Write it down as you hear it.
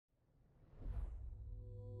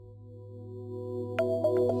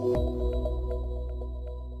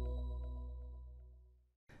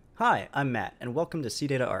Hi, I'm Matt, and welcome to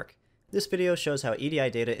CData Arc. This video shows how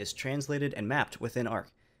EDI data is translated and mapped within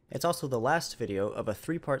Arc. It's also the last video of a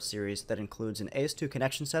three-part series that includes an AS2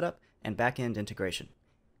 connection setup and backend integration.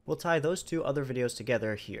 We'll tie those two other videos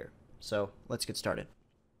together here. So let's get started.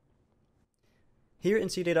 Here in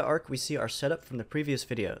CData Arc, we see our setup from the previous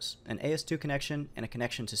videos, an AS2 connection and a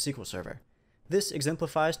connection to SQL Server. This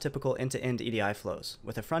exemplifies typical end-to-end EDI flows,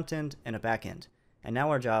 with a front end and a back end, and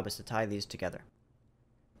now our job is to tie these together.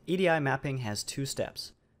 EDI mapping has two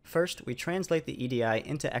steps. First, we translate the EDI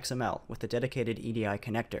into XML with the dedicated EDI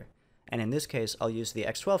connector, and in this case I'll use the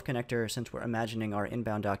X12 connector since we're imagining our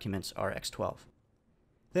inbound documents are X12.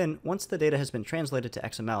 Then, once the data has been translated to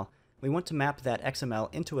XML, we want to map that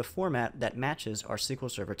XML into a format that matches our SQL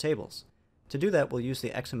Server tables. To do that, we'll use the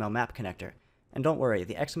Xml Map Connector. And don't worry,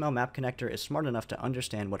 the Xml Map Connector is smart enough to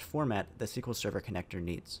understand what format the SQL Server connector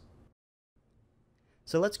needs.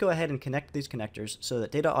 So let's go ahead and connect these connectors so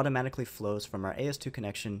that data automatically flows from our AS2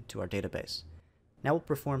 connection to our database. Now we'll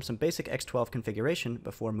perform some basic X12 configuration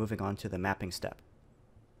before moving on to the mapping step.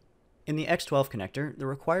 In the X12 connector, the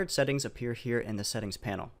required settings appear here in the settings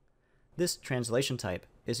panel. This translation type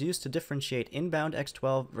is used to differentiate inbound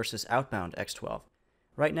X12 versus outbound X12.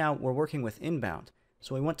 Right now, we're working with inbound,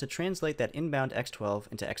 so we want to translate that inbound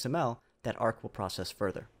X12 into XML that Arc will process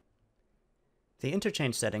further. The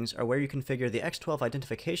interchange settings are where you configure the X12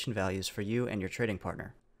 identification values for you and your trading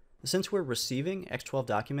partner. Since we're receiving X12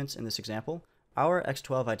 documents in this example, our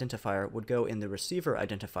X12 identifier would go in the receiver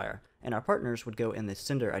identifier, and our partners would go in the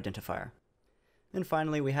sender identifier. And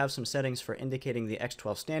finally, we have some settings for indicating the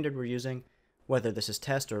X12 standard we're using, whether this is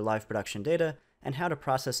test or live production data, and how to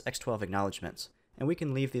process X12 acknowledgements, and we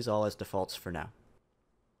can leave these all as defaults for now.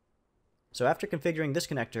 So after configuring this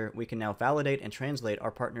connector, we can now validate and translate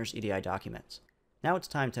our partner's EDI documents. Now it's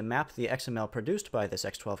time to map the XML produced by this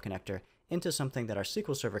X12 connector into something that our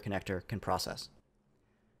SQL Server connector can process.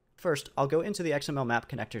 First, I'll go into the XML Map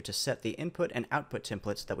Connector to set the input and output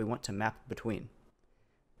templates that we want to map between.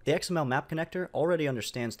 The XML Map Connector already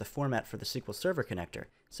understands the format for the SQL Server connector,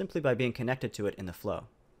 simply by being connected to it in the flow.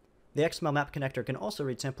 The XML Map Connector can also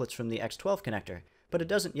read templates from the X12 connector, but it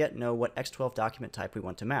doesn't yet know what X12 document type we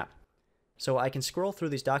want to map. So I can scroll through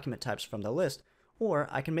these document types from the list, or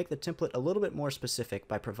I can make the template a little bit more specific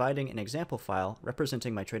by providing an example file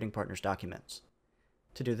representing my trading partner's documents.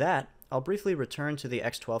 To do that, I'll briefly return to the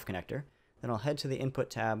X12 connector, then I'll head to the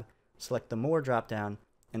Input tab, select the More dropdown,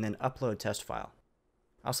 and then Upload Test File.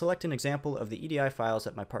 I'll select an example of the EDI files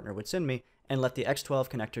that my partner would send me and let the X12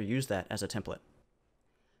 connector use that as a template.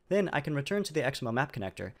 Then I can return to the XML Map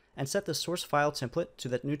Connector and set the source file template to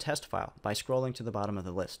the new test file by scrolling to the bottom of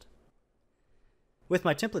the list. With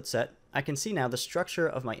my template set, I can see now the structure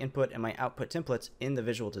of my input and my output templates in the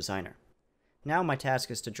Visual Designer. Now my task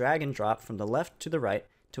is to drag and drop from the left to the right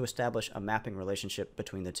to establish a mapping relationship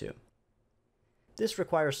between the two. This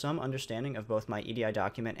requires some understanding of both my EDI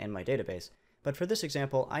document and my database, but for this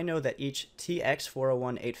example, I know that each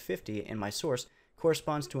TX401850 in my source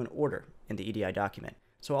corresponds to an order in the EDI document,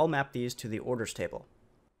 so I'll map these to the orders table.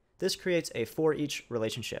 This creates a for each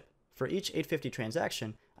relationship. For each 850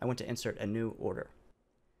 transaction, I want to insert a new order.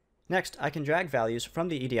 Next, I can drag values from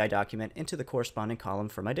the EDI document into the corresponding column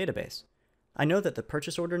for my database. I know that the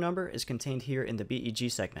purchase order number is contained here in the BEG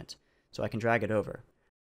segment, so I can drag it over.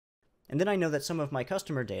 And then I know that some of my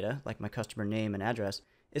customer data, like my customer name and address,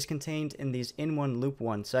 is contained in these in1 loop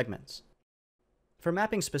 1 segments. For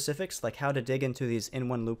mapping specifics, like how to dig into these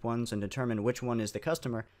in1 loop 1s and determine which one is the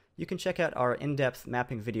customer, you can check out our in-depth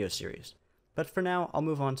mapping video series. But for now, I'll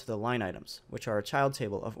move on to the line items, which are a child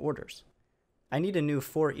table of orders. I need a new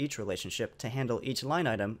for each relationship to handle each line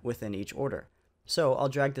item within each order. So I'll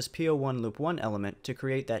drag this PO1 loop 1 element to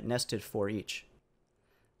create that nested for each.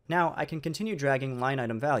 Now I can continue dragging line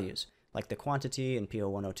item values, like the quantity in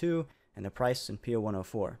PO102 and the price in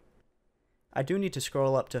PO104. I do need to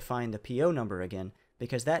scroll up to find the PO number again,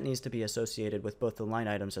 because that needs to be associated with both the line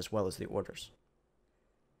items as well as the orders.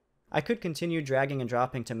 I could continue dragging and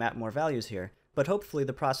dropping to map more values here, but hopefully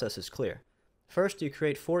the process is clear. First, you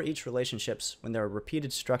create for each relationships when there are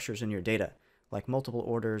repeated structures in your data, like multiple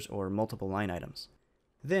orders or multiple line items.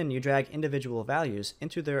 Then you drag individual values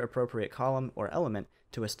into their appropriate column or element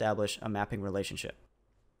to establish a mapping relationship.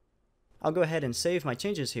 I'll go ahead and save my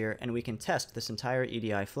changes here, and we can test this entire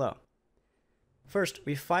EDI flow. First,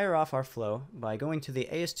 we fire off our flow by going to the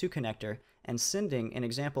AS2 connector and sending an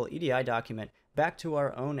example EDI document back to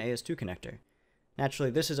our own AS2 connector.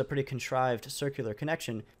 Naturally, this is a pretty contrived circular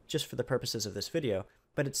connection just for the purposes of this video,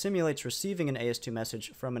 but it simulates receiving an AS2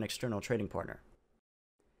 message from an external trading partner.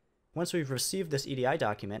 Once we've received this EDI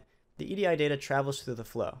document, the EDI data travels through the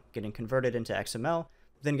flow, getting converted into XML,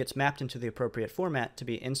 then gets mapped into the appropriate format to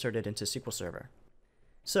be inserted into SQL Server.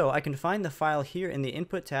 So I can find the file here in the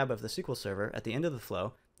Input tab of the SQL Server at the end of the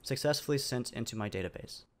flow, successfully sent into my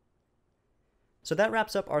database. So that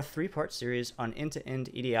wraps up our three-part series on end-to-end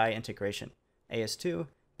EDI integration, AS2,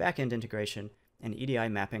 backend integration, and EDI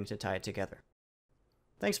mapping to tie it together.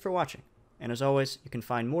 Thanks for watching, and as always, you can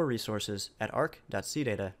find more resources at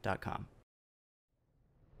arc.cdata.com.